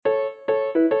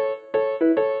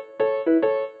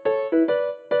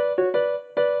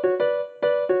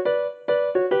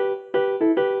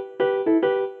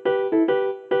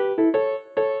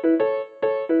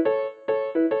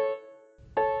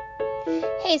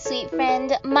sweet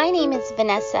friend. My name is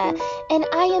Vanessa, and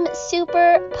I am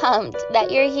super pumped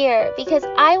that you're here because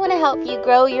I want to help you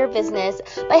grow your business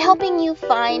by helping you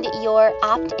find your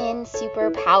opt-in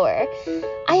superpower.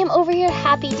 I am over here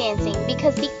happy dancing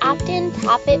because the Opt-in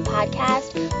Profit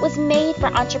podcast was made for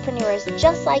entrepreneurs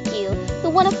just like you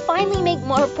who want to finally make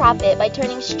more profit by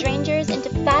turning strangers into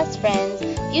fast friends,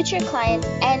 future clients,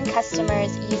 and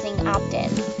customers using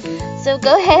opt-ins. So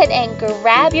go ahead and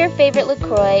grab your favorite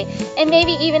LaCroix and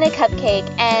maybe even a cupcake,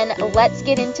 and let's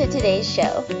get into today's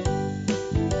show.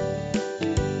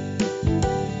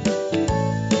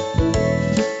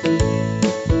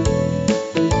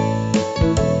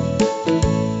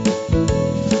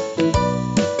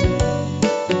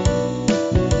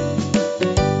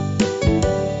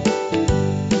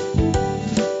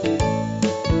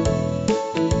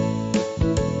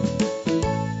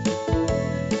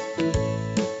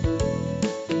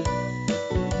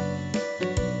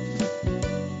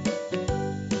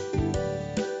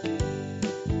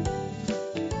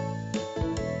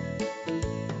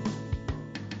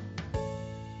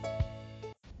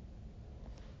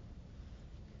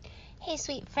 Hey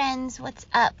sweet friends, what's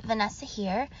up? Vanessa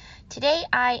here. Today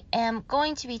I am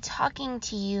going to be talking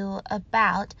to you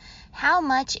about how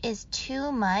much is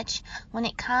too much when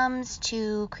it comes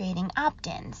to creating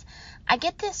opt-ins. I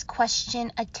get this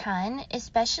question a ton,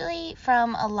 especially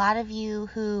from a lot of you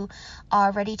who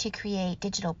are ready to create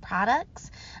digital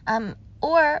products,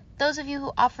 or those of you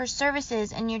who offer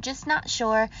services and you're just not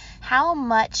sure how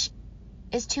much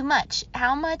is too much.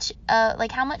 How much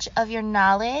of your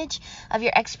knowledge, of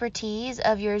your expertise,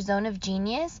 of your zone of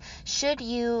genius should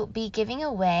you be giving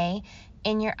away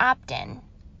in your opt-in?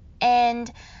 And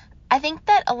I think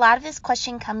that a lot of this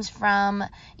question comes from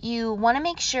you want to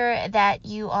make sure that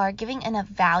you are giving enough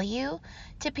value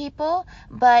to people,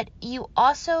 but you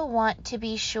also want to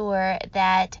be sure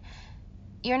that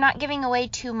you're not giving away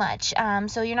too much.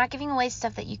 So you're not giving away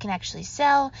stuff that you can actually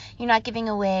sell. You're not giving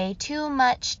away too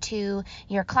much to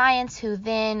your clients who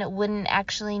then wouldn't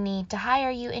actually need to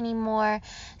hire you anymore.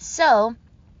 So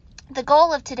the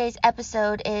goal of today's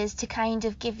episode is to kind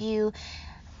of give you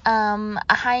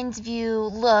a Hind's view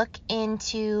look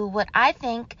into what I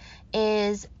think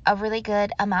is a really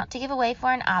good amount to give away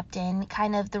for an opt-in,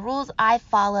 kind of the rules I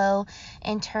follow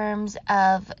in terms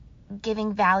of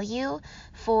giving value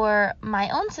for my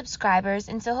own subscribers.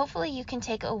 And so hopefully you can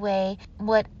take away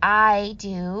what I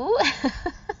do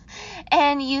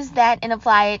and use that and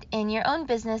apply it in your own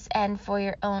business and for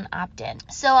your own opt-in.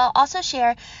 So I'll also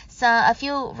share a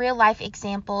few real life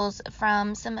examples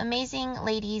from some amazing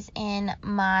ladies in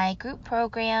my group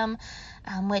program,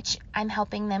 which I'm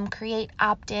helping them create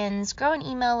opt-ins, grow an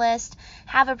email list,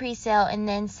 have a pre-sale, and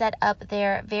then set up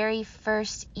their very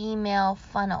first email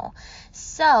funnel.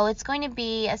 So it's going to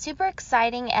be a super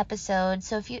exciting episode.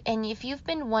 So if you've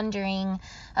been wondering,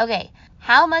 okay,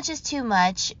 how much is too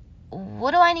much?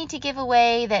 What do I need to give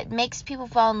away that makes people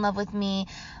fall in love with me,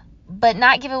 but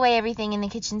not give away everything in the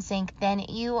kitchen sink, then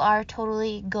you are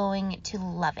totally going to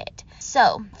love it.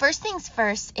 So first things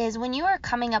first is when you are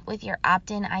coming up with your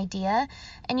opt-in idea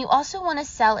and you also want to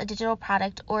sell a digital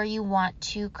product or you want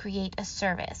to create a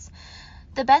service,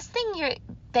 the best thing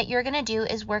that you're going to do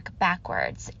is work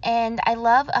backwards. And I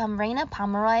love Raina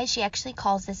Pomeroy. She actually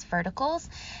calls this verticals.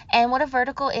 And what a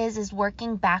vertical is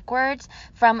working backwards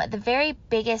from the very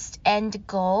biggest end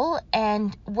goal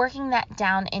and working that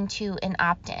down into an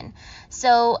opt-in.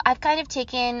 So I've kind of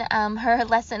taken her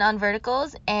lesson on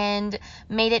verticals and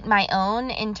made it my own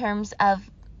in terms of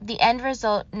the end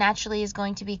result naturally is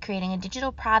going to be creating a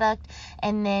digital product,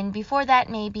 and then before that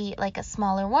maybe like a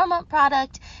smaller warm-up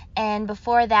product, and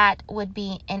before that would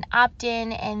be an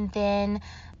opt-in, and then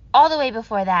all the way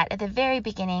before that at the very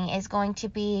beginning is going to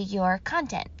be your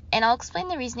content. And I'll explain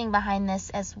the reasoning behind this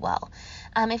as well.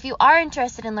 If you are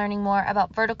interested in learning more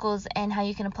about verticals and how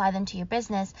you can apply them to your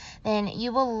business, then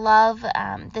you will love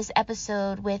this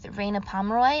episode with Raina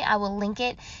Pomeroy. I will link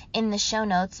it in the show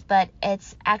notes, but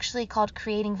it's actually called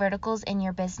Creating Verticals in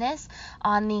Your Business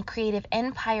on the Creative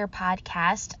Empire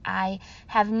podcast. I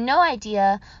have no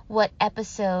idea what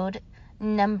episode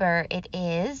number it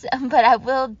is, but I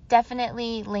will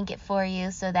definitely link it for you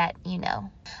so that you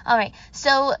know. All right,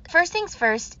 so first things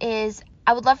first is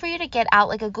I would love for you to get out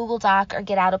like a Google Doc or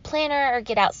get out a planner or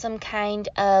get out some kind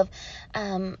of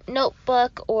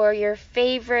notebook or your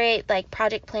favorite like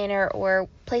project planner or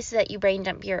places that you brain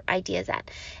dump your ideas at.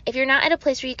 If you're not at a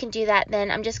place where you can do that, then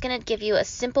I'm just going to give you a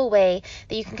simple way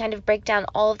that you can kind of break down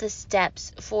all of the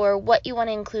steps for what you want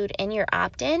to include in your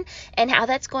opt-in and how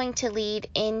that's going to lead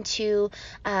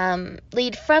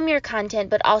from your content,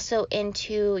 but also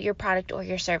into your product or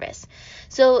your service.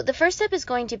 So the first step is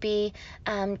going to be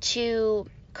to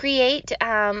create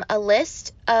a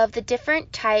list of the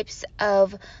different types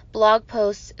of blog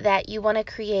posts that you want to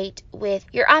create with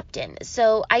your opt-in.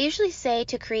 So I usually say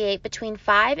to create between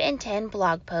 5 and 10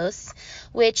 blog posts,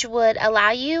 which would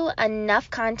allow you enough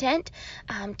content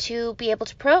to be able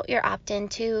to promote your opt-in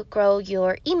to grow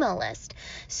your email list.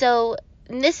 So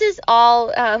this is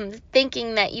all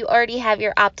thinking that you already have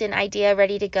your opt-in idea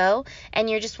ready to go and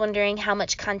you're just wondering how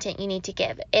much content you need to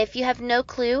give. If you have no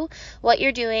clue what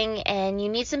you're doing and you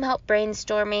need some help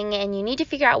brainstorming and you need to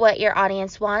figure out what your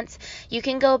audience wants, you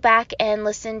can go back and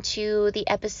listen to the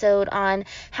episode on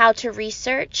how to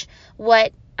research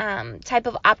what type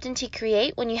of opt-in to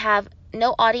create when you have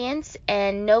no audience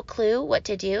and no clue what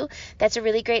to do. That's a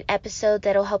really great episode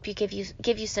that'll help you give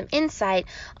you some insight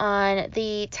on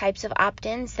the types of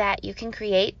opt-ins that you can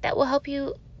create that will help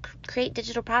you create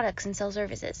digital products and sell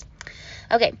services.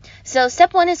 Okay, so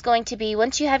step 1 is going to be,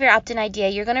 once you have your opt-in idea,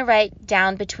 you're going to write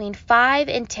down between 5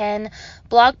 and 10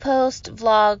 blog posts,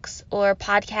 vlogs, or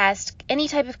podcast, any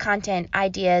type of content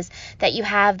ideas that you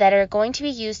have that are going to be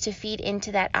used to feed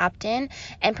into that opt-in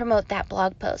and promote that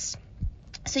blog post.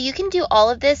 So you can do all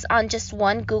of this on just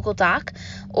one Google Doc,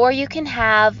 or you can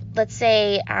have, let's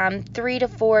say, 3 to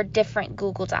 4 different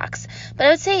Google Docs. But I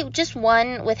would say just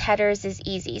one with headers is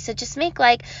easy. So just make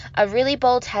like a really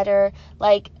bold header,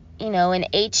 like, an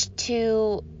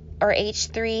H2 or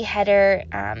H3 header,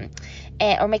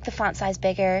 or make the font size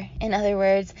bigger, in other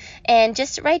words, and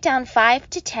just write down 5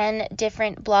 to 10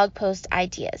 different blog post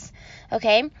ideas.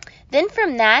 Okay? Then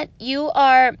from that, you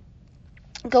are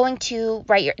going to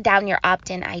write down your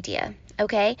opt-in idea,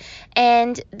 okay?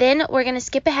 And then we're going to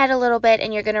skip ahead a little bit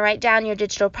and you're going to write down your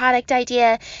digital product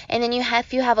idea, and then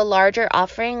if you have a larger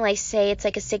offering, like say it's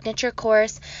like a signature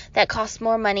course that costs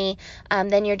more money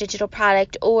than your digital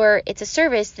product, or it's a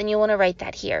service, then you want to write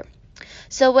that here.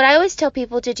 So what I always tell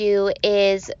people to do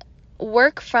is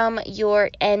work from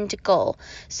your end goal.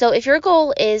 So if your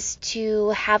goal is to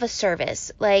have a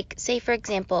service, like say for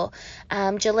example,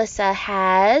 Jalissa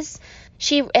has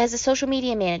a social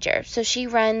media manager. So she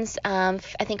runs, I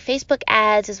think, Facebook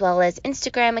ads as well as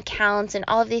Instagram accounts and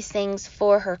all of these things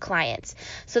for her clients.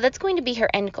 So that's going to be her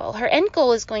end goal. Her end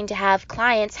goal is going to have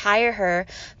clients hire her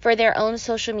for their own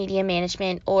social media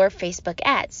management or Facebook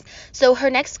ads. So her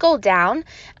next goal down,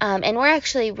 and we're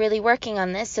actually really working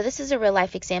on this, so this is a real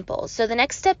life example. So the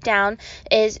next step down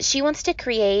is she wants to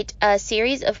create a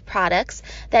series of products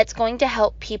that's going to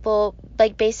help people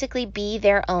like basically be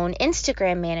their own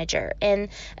Instagram manager and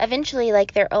eventually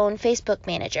like their own Facebook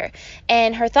manager.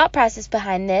 And her thought process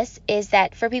behind this is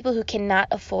that for people who cannot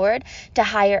afford to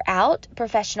hire out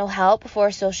professional help for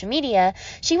social media,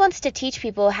 she wants to teach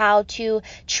people how to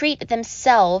treat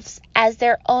themselves as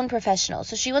their own professional.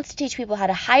 So she wants to teach people how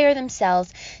to hire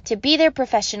themselves to be their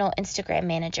professional Instagram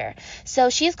manager.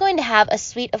 So she's going to have a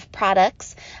suite of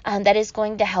products that is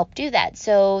going to help do that.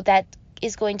 So that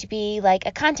is going to be like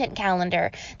a content calendar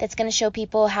that's going to show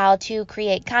people how to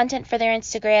create content for their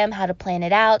Instagram, how to plan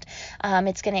it out.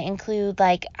 It's going to include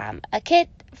like a kit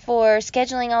for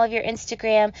scheduling all of your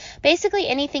Instagram. Basically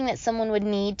anything that someone would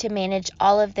need to manage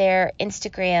all of their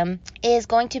Instagram is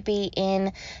going to be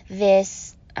in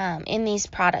this in these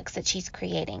products that she's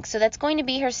creating. So that's going to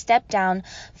be her step down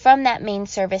from that main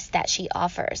service that she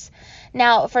offers.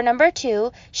 Now, for number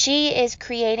 2, she is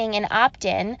creating an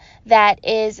opt-in that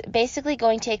is basically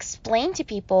going to explain to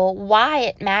people why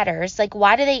it matters. Like,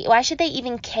 why should they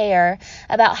even care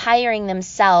about hiring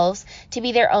themselves to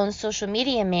be their own social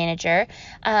media manager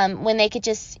when they could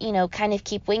just, kind of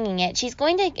keep winging it. She's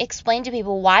going to explain to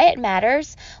people why it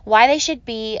matters, why they should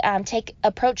be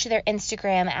approach their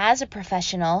Instagram as a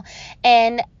professional,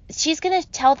 and she's going to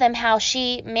tell them how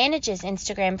she manages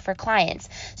Instagram for clients.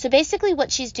 So basically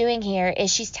what she's doing here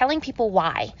is she's telling people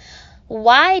why.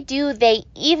 Why do they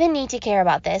even need to care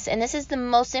about this? And this is the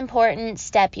most important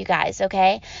step, you guys,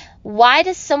 okay? Why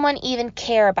does someone even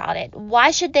care about it?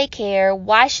 Why should they care?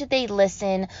 Why should they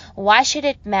listen? Why should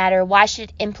it matter? Why should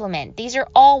it implement? These are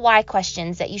all why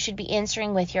questions that you should be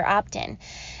answering with your opt-in.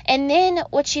 And then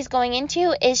what she's going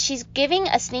into is she's giving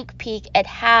a sneak peek at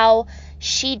how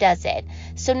she does it.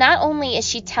 So not only is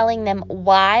she telling them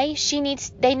why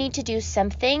they need to do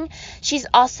something, she's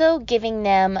also giving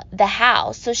them the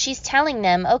how. So she's telling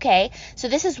them, okay, so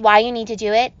this is why you need to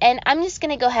do it, and I'm just going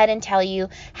to go ahead and tell you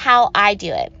how I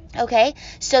do it. Okay,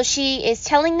 so she is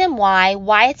telling them why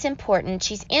it's important.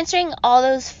 She's answering all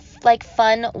those like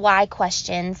fun why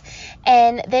questions,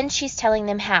 and then she's telling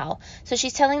them how. So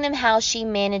she's telling them how she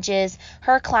manages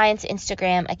her clients'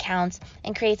 Instagram accounts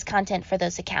and creates content for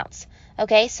those accounts.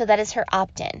 Okay, so that is her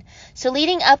opt-in. So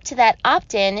leading up to that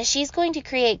opt-in, she's going to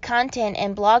create content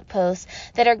and blog posts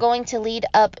that are going to lead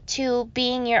up to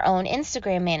being your own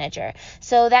Instagram manager.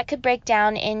 So that could break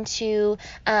down into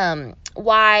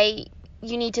why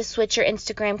you need to switch your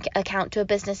Instagram account to a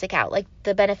business account, like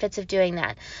the benefits of doing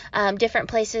that. Different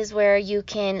places where you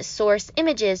can source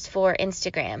images for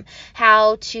Instagram,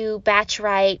 how to batch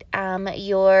write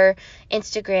your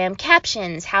Instagram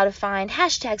captions, how to find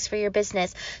hashtags for your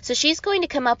business. So she's going to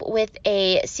come up with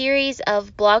a series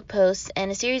of blog posts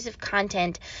and a series of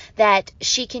content that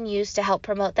she can use to help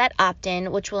promote that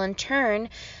opt-in, which will in turn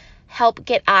help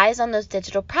get eyes on those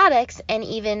digital products, and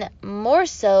even more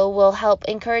so will help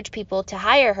encourage people to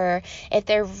hire her if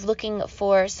they're looking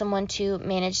for someone to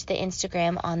manage the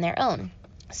Instagram on their own.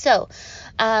 So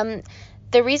the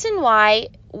reason why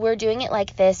we're doing it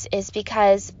like this is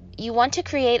because you want to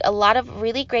create a lot of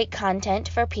really great content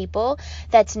for people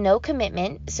that's no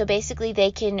commitment. So basically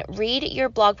they can read your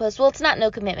blog post. Well, it's not no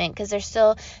commitment because they're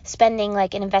still spending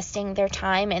and investing their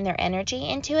time and their energy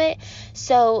into it.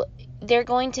 So they're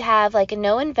going to have a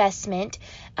no investment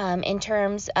in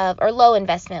terms of, or low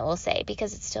investment, we'll say,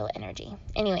 because it's still energy.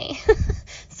 Anyway,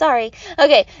 sorry.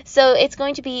 Okay, so it's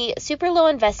going to be super low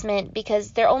investment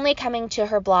because they're only coming to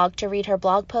her blog to read her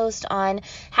blog post on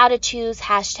how to choose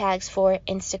hashtags for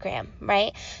Instagram,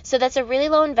 right? So that's a really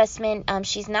low investment.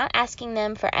 She's not asking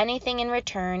them for anything in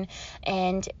return,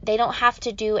 and they don't have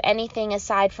to do anything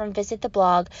aside from visit the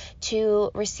blog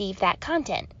to receive that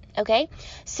content. Okay,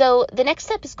 so the next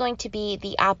step is going to be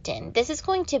the opt-in. This is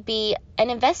going to be an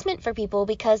investment for people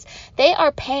because they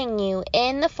are paying you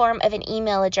in the form of an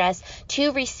email address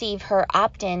to receive her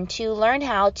opt-in to learn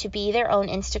how to be their own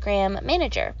Instagram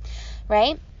manager,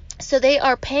 right? So they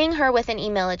are paying her with an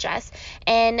email address,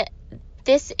 and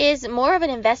this is more of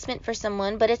an investment for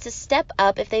someone, but it's a step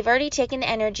up if they've already taken the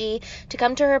energy to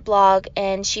come to her blog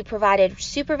and she provided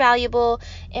super valuable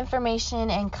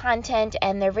information and content,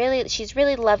 and she's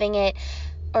really loving it.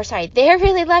 Or sorry, they're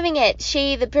really loving it.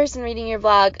 The person reading your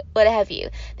blog, what have you.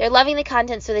 They're loving the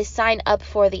content, so they sign up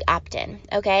for the opt-in,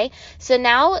 okay? So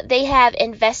now they have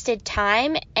invested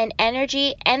time and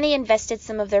energy, and they invested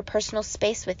some of their personal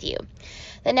space with you.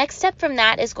 The next step from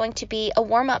that is going to be a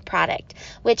warm-up product,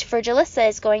 which for Jalissa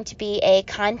is going to be a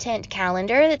content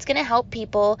calendar that's going to help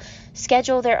people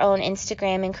schedule their own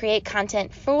Instagram and create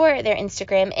content for their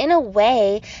Instagram in a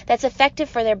way that's effective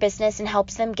for their business and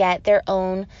helps them get their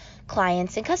own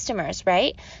clients and customers,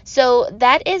 right? So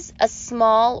that is a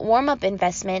small warm-up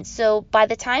investment. So by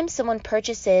the time someone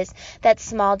purchases that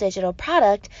small digital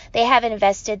product, they have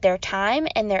invested their time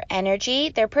and their energy,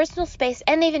 their personal space,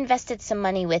 and they've invested some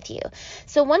money with you.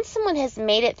 So once someone has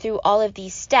made it through all of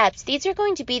these steps, these are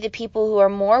going to be the people who are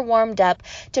more warmed up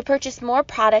to purchase more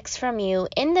products from you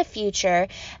in the future,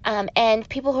 and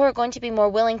people who are going to be more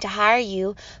willing to hire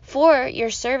you for your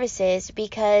services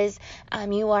because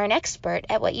you are an expert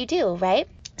at what you do, right?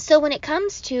 So when it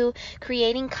comes to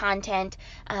creating content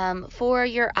for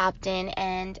your opt-in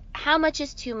and how much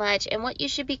is too much and what you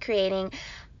should be creating,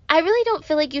 I really don't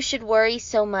feel like you should worry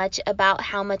so much about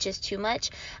how much is too much.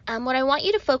 What I want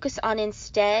you to focus on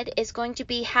instead is going to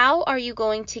be how are you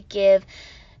going to give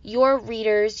your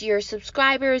readers, your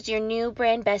subscribers, your new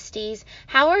brand besties,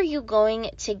 how are you going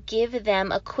to give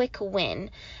them a quick win?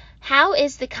 How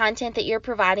is the content that you're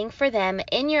providing for them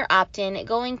in your opt-in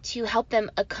going to help them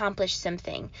accomplish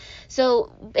something?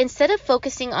 So instead of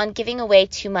focusing on giving away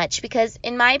too much, because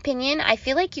in my opinion, I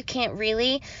feel like you can't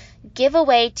really give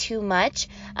away too much,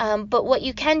 but what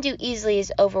you can do easily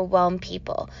is overwhelm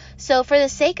people. So for the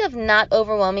sake of not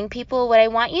overwhelming people, what I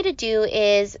want you to do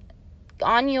is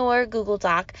on your Google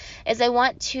Doc is I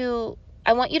want you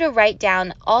to write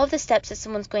down all of the steps that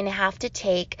someone's going to have to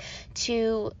take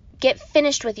to get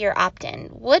finished with your opt-in.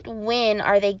 What win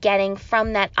are they getting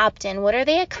from that opt-in? What are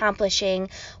they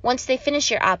accomplishing once they finish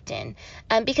your opt-in?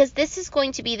 Because this is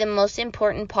going to be the most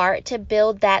important part to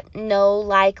build that know,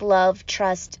 like, love,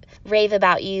 trust, rave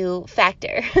about you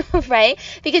factor, right?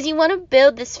 Because you want to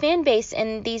build this fan base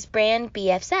and these brand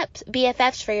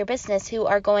BFFs for your business who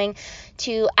are going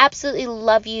to absolutely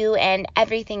love you and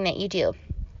everything that you do.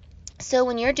 So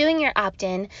when you're doing your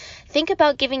opt-in, think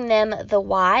about giving them the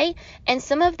why and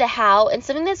some of the how and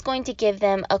something that's going to give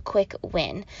them a quick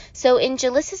win. So in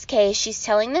Jalissa's case, she's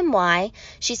telling them why,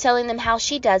 she's telling them how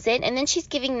she does it, and then she's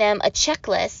giving them a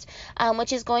checklist,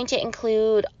 which is going to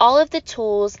include all of the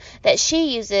tools that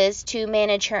she uses to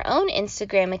manage her own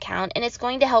Instagram account, and it's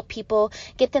going to help people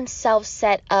get themselves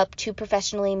set up to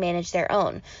professionally manage their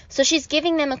own. So she's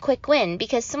giving them a quick win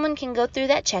because someone can go through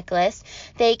that checklist.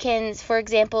 They can, for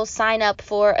example, sign up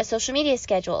for a social media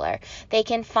scheduler. They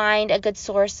can find a good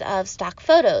source of stock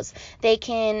photos. They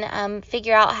can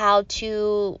figure out how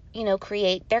to,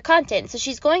 create their content. So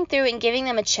she's going through and giving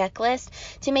them a checklist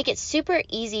to make it super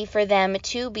easy for them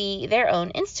to be their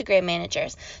own Instagram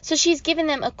managers. So she's given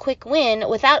them a quick win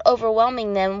without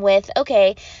overwhelming them with,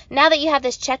 okay, now that you have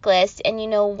this checklist and you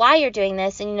know why you're doing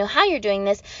this and you know how you're doing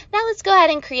this, now let's go ahead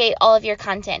and create all of your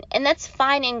content. And that's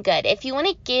fine and good. If you want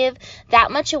to give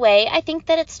that much away, I think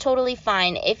that it's totally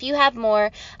fine. If you have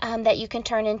more that you can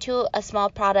turn into a small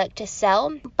product to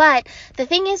sell. But the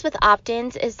thing is with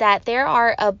opt-ins is that there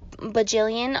are a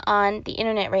bajillion on the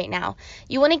internet right now.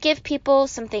 You want to give people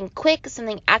something quick,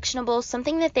 something actionable,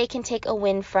 something that they can take a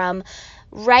win from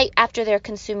right after they're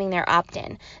consuming their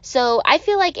opt-in. So I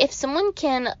feel like if someone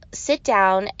can sit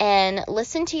down and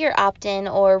listen to your opt-in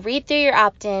or read through your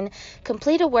opt-in,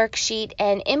 complete a worksheet,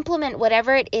 and implement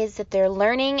whatever it is that they're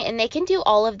learning, and they can do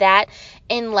all of that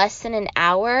in less than an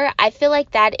hour, I feel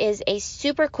like that is a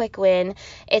super quick win.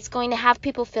 It's going to have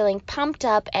people feeling pumped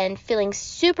up and feeling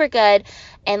super good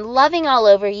and loving all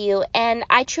over you. And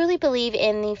I truly believe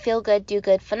in the feel good, do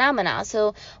good phenomena.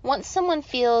 So once someone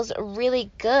feels really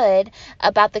good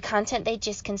about the content they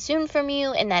just consumed from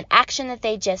you and that action that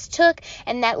they just took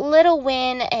and that little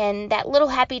win and that little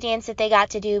happy dance that they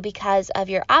got to do because of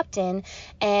your opt-in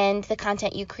and the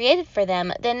content you created for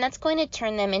them, then that's going to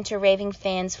turn them into raving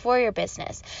fans for your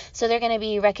business. So they're going to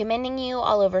be recommending you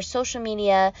all over social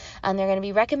media. They're going to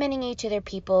be recommending you to their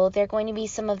people. They're going to be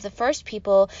some of the first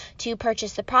people to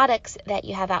purchase the products that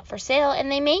you have out for sale,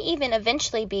 and they may even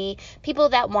eventually be people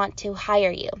that want to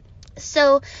hire you.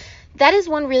 So that is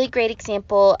one really great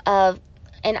example of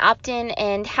an opt-in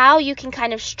and how you can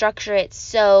kind of structure it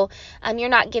so you're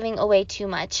not giving away too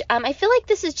much. I feel like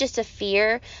this is just a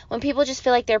fear when people just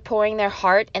feel like they're pouring their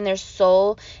heart and their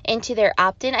soul into their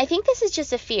opt-in. I think this is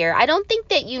just a fear. I don't think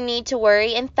that you need to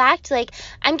worry. In fact,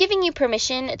 I'm giving you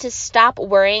permission to stop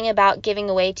worrying about giving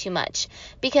away too much,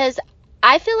 because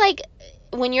I feel like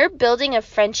when you're building a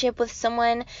friendship with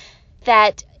someone,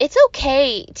 that it's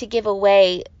okay to give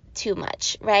away too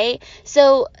much, right?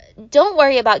 So don't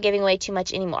worry about giving away too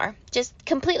much anymore. Just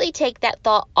completely take that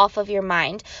thought off of your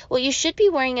mind. What you should be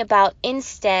worrying about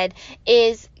instead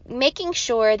is making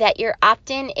sure that your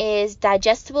opt-in is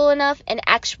digestible enough and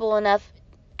actionable.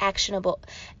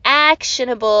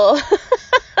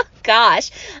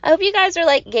 Gosh, I hope you guys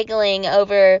are giggling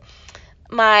over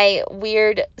my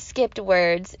weird skipped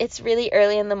words. It's really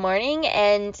early in the morning,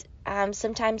 and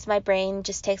sometimes my brain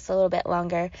just takes a little bit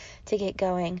longer to get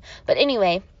going. But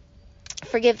anyway,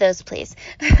 forgive those, please.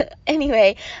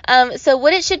 Anyway, so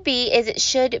what it should be is it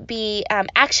should be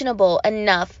actionable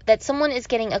enough that someone is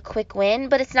getting a quick win,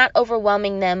 but it's not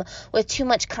overwhelming them with too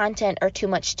much content or too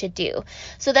much to do.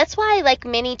 So that's why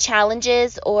mini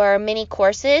challenges or mini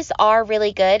courses are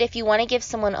really good. If you want to give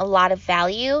someone a lot of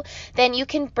value, then you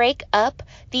can break up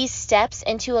these steps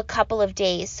into a couple of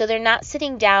days. So they're not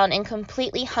sitting down and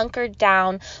completely hunkered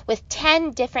down with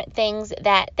 10 different things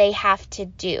that they have to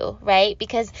do, right?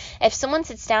 Because if someone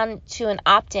sits down to an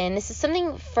opt-in, this is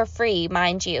something for free,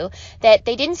 mind you, that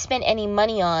they didn't spend any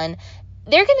money on,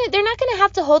 they're not gonna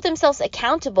have to hold themselves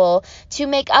accountable to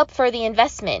make up for the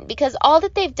investment, because all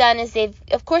that they've done is they've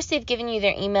given you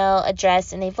their email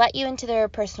address and they've let you into their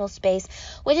personal space,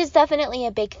 which is definitely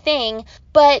a big thing,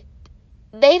 but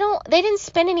they didn't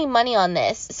spend any money on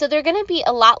this. So they're going to be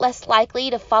a lot less likely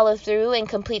to follow through and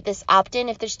complete this opt-in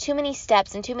if there's too many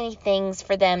steps and too many things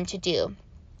for them to do.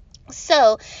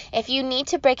 So if you need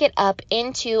to break it up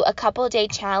into a couple day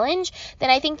challenge, then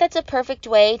I think that's a perfect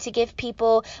way to give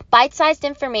people bite-sized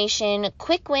information,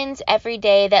 quick wins every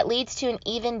day that leads to an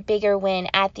even bigger win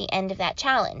at the end of that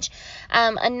challenge.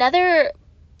 Another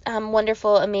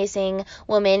wonderful, amazing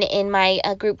woman in my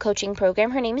group coaching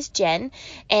program, her name is Jen,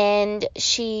 and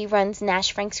she runs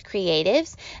Nash Franks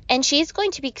Creatives, and she's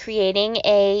going to be creating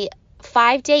a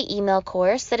 5-day email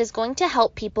course that is going to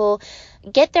help people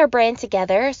get their brand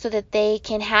together so that they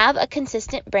can have a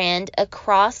consistent brand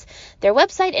across their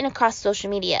website and across social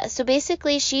media. So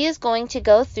basically, she is going to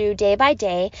go through day by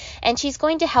day, and she's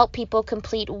going to help people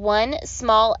complete one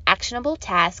small actionable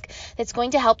task that's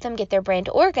going to help them get their brand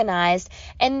organized.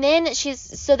 And then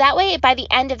so that way, by the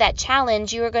end of that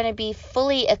challenge, you are going to be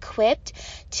fully equipped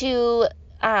to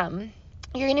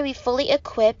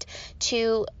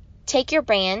take your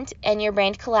brand and your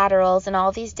brand collaterals and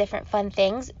all these different fun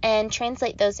things and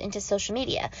translate those into social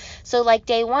media. So like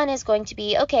day one is going to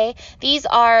be, okay, these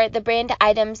are the brand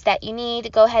items that you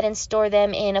need. Go ahead and store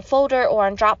them in a folder or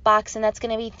on Dropbox, and that's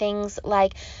going to be things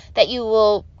like that you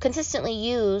will consistently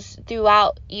use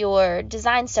throughout your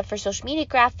design stuff for social media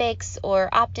graphics or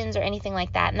opt-ins or anything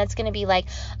like that. And that's going to be like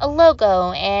a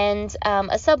logo and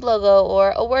a sub-logo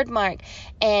or a word mark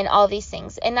and all these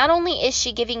things. And not only is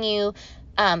she giving you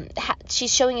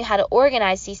she's showing you how to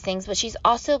organize these things, but she's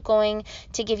also going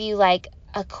to give you like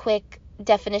a quick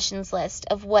definitions list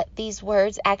of what these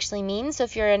words actually mean. So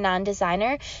if you're a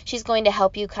non-designer, she's going to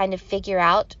help you kind of figure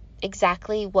out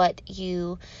exactly what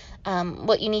you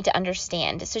need to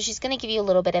understand. So she's going to give you a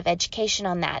little bit of education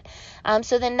on that.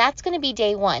 So then that's going to be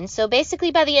day one. So basically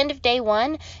by the end of day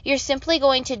one, you're simply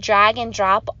going to drag and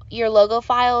drop your logo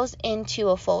files into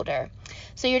a folder.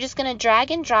 So you're just going to drag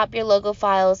and drop your logo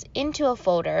files into a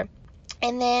folder.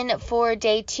 And then for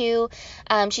day two,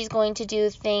 she's going to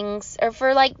do things, or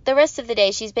for like the rest of the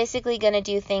day, she's basically going to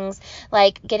do things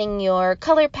like getting your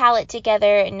color palette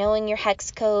together and knowing your hex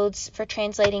codes for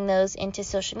translating those into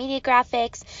social media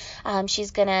graphics. She's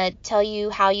going to tell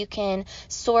you how you can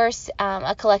source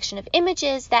a collection of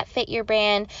images that fit your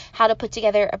brand, how to put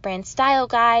together a brand style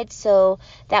guide. So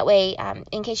that way,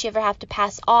 in case you ever have to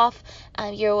pass off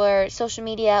your social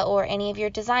media or any of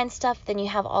your design stuff, then you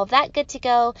have all that good to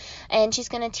go. And she's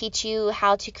going to teach you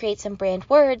how to create some brand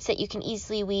words that you can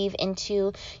easily weave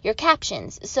into your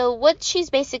captions. So what she's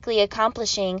basically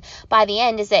accomplishing by the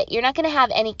end is that you're not going to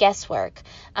have any guesswork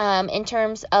in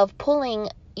terms of pulling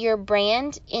your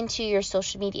brand into your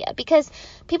social media, because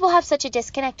people have such a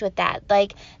disconnect with that.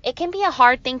 Like, it can be a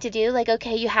hard thing to do. Like,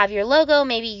 okay, you have your logo,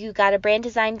 maybe you got a brand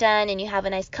design done and you have a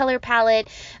nice color palette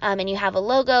and you have a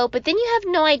logo, but then you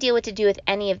have no idea what to do with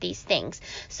any of these things.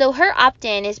 So her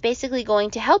opt-in is basically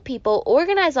going to help people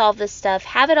organize all of this stuff,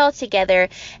 have it all together,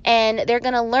 and they're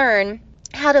going to learn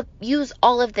how to use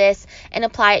all of this and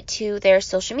apply it to their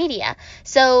social media.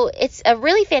 So it's a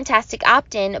really fantastic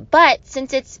opt-in, but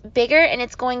since it's bigger and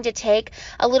it's going to take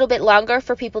a little bit longer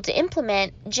for people to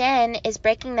implement, Jen is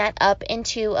breaking that up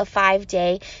into a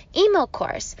 5-day email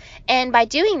course. And by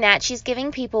doing that, she's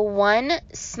giving people one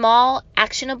small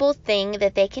actionable thing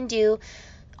that they can do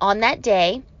on that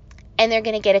day, and they're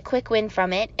going to get a quick win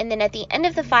from it. And then at the end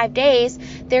of the 5 days,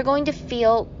 they're going to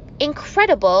feel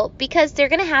incredible because they're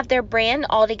going to have their brand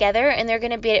all together and they're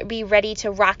going to be ready to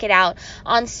rock it out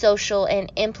on social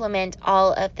and implement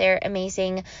all of their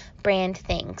amazing brand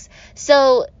things.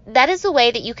 So that is a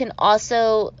way that you can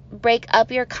also break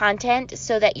up your content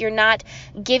so that you're not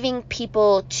giving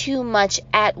people too much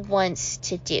at once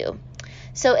to do.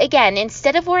 So again,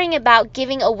 instead of worrying about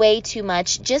giving away too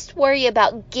much, just worry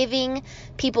about giving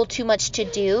people too much to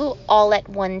do all at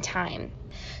one time.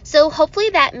 So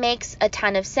hopefully that makes a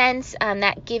ton of sense.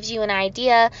 That gives you an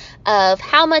idea of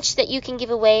how much that you can give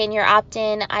away in your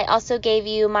opt-in. I also gave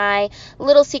you my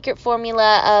little secret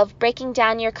formula of breaking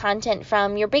down your content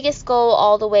from your biggest goal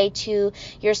all the way to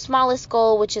your smallest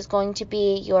goal, which is going to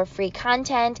be your free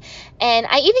content. And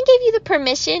I even gave you the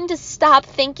permission to stop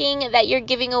thinking that you're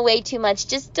giving away too much.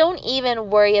 Just don't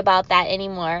even worry about that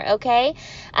anymore, okay?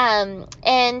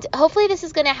 And hopefully this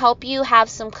is going to help you have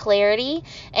some clarity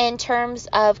in terms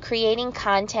of creating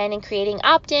content and creating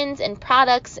opt-ins and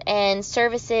products and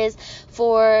services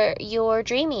for your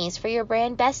dreamies, for your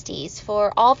brand besties,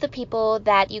 for all of the people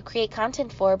that you create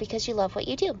content for because you love what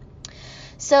you do.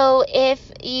 So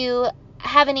if you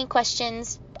have any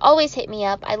questions, always hit me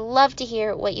up. I love to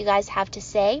hear what you guys have to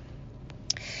say.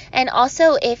 And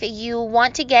also, if you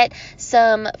want to get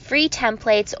some free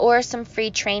templates or some free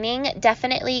training,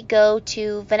 definitely go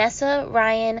to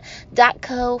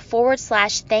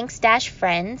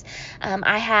vanessaryan.co/thanks-friends.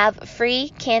 I have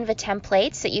free Canva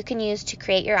templates that you can use to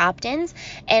create your opt-ins.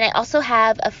 And I also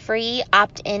have a free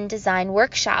opt-in design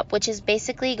workshop, which is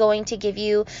basically going to give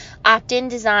you opt-in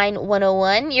design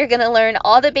 101. You're going to learn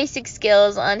all the basic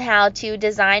skills on how to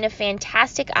design a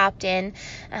fantastic opt-in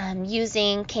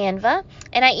using Canva.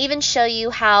 And I even show you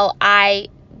how I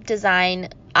design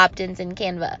opt-ins in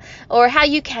Canva, or how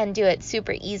you can do it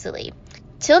super easily.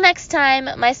 Till next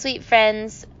time, my sweet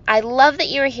friends, I love that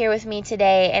you are here with me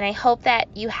today, and I hope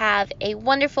that you have a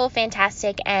wonderful,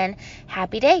 fantastic, and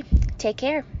happy day. Take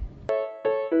care.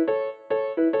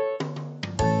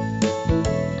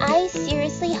 I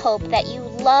seriously hope that you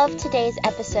loved today's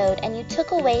episode and you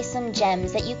took away some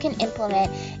gems that you can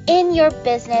implement in your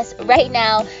business right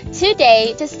now,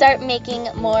 today, to start making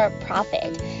more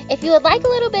profit. If you would like a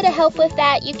little bit of help with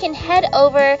that, you can head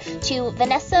over to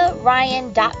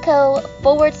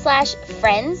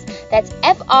vanessaryan.co/friends. That's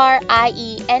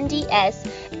FRIENDS,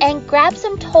 and grab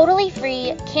some totally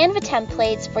free Canva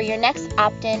templates for your next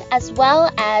opt-in, as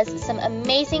well as some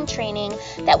amazing training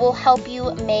that will help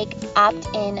you make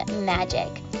opt-in magic.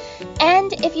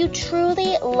 And if you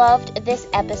truly loved this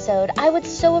episode, I would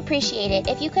so appreciate it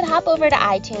if you could hop over to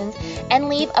iTunes and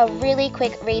leave a really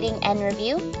quick rating and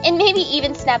review, and maybe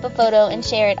even snap a photo and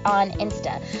share it on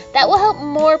Insta. That will help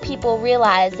more people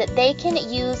realize that they can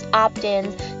use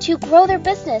opt-ins to grow their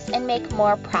business and make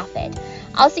more profit.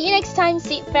 I'll see you next time,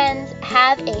 sweet friends.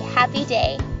 Have a happy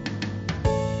day.